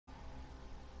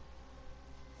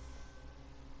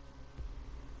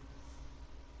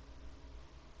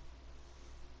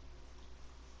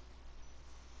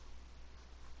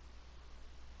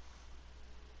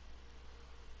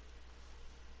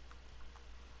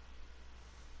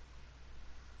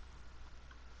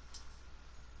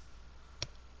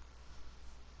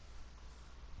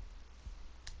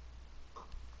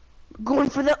Going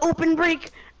for the open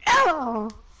break. Oh!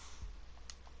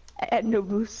 I had no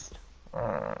boost.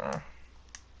 That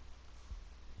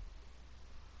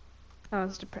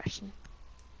was depression.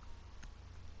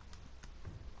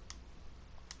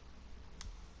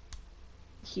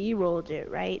 He rolled it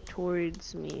right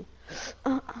towards me.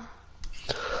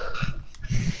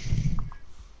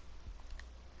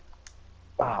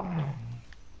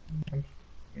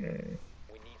 We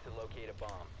need to locate a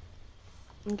bomb.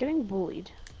 I'm getting bullied.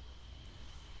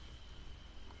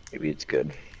 Maybe it's good.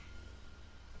 Be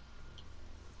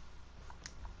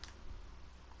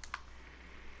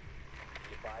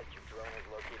advised your drone has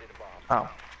located a bomb. Oh.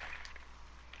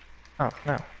 Oh,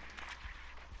 no.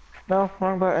 No,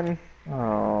 wrong button.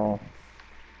 Oh.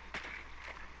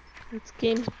 This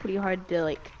game's pretty hard to,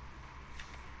 like,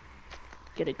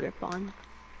 get a grip on.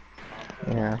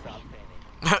 Yeah.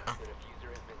 The diffuser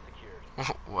has been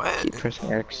secured. What? Keep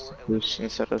pressing X to boost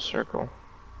instead of circle.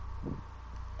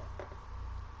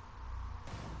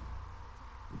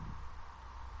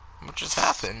 What just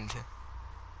happened?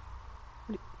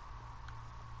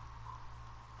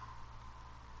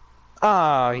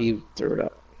 Ah, he threw it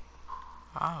up.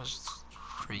 Oh, it was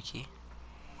freaky.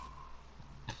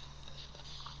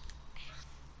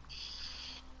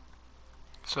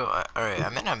 So, alright,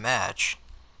 I'm in a match,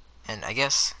 and I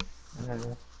guess,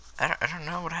 I don't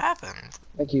know what happened.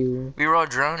 Thank you. We were all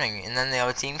droning, and then they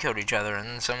all team killed each other, and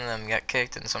then some of them got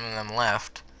kicked, and some of them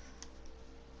left.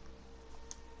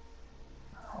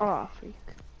 Oh, freak.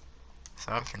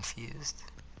 So I'm confused.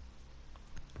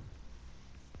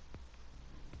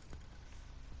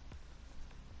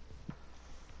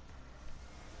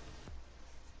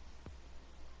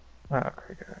 Oh,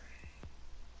 okay, good.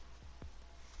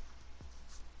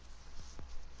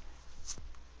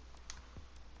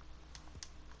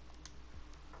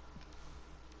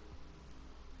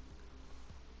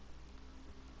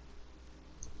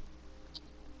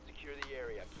 Secure the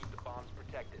area. Keep the bombs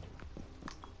protected.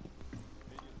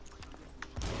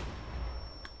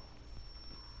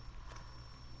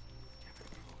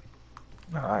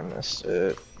 No, I missed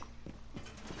it.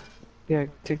 Yeah,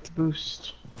 take the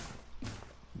boost. I'm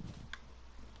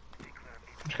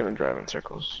just gonna drive in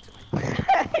circles.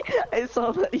 I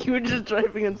saw that you were just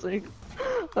driving in circles.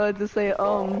 I had to say,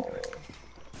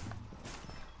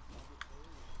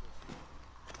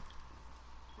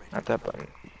 Not that button.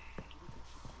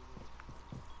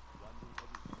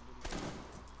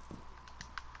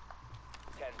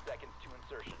 Seconds to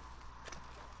insertion.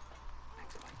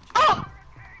 Oh!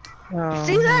 Oh,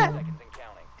 See that? Seconds and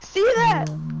counting. See that?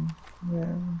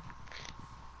 yeah.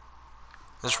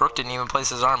 This Rook didn't even place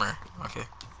his armor. Okay.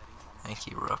 Thank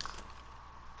you, Rook.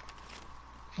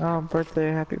 Oh,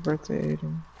 birthday, happy birthday,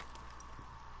 Aiden.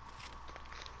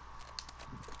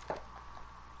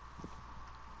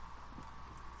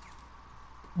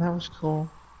 That was cool.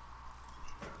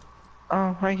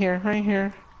 Oh, right here, right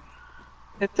here.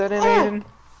 Hit that in, Aiden.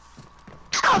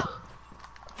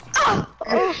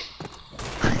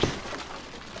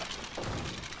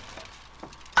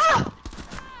 Oh!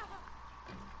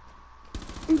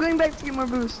 I'm going back to get more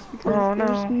boost because Oh, no.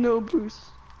 there's no boost.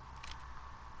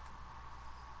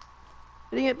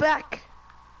 Getting it back.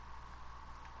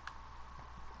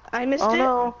 I missed Oh it.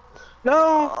 no!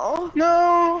 No! Oh,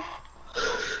 No!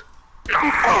 oh,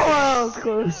 that was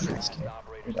close.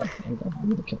 I'm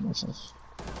gonna kill myself.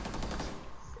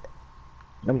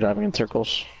 I'm driving in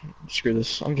circles. Screw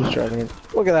this. I'm just driving in.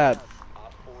 Look at that.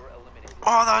 Op 4 eliminated.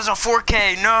 Oh, that was a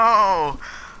 4K. No.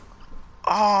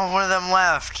 Oh, one of them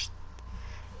left.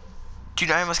 Dude,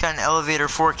 I almost got an elevator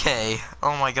 4K.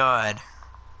 Oh my god.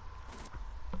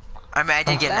 I mean, I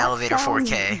did get an That elevator sounds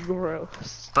 4K,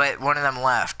 gross. but one of them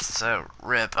left. So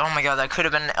rip. Oh my god, that could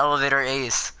have been an elevator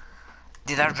ace.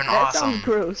 Dude, that would have been That awesome. sounds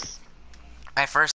gross. I first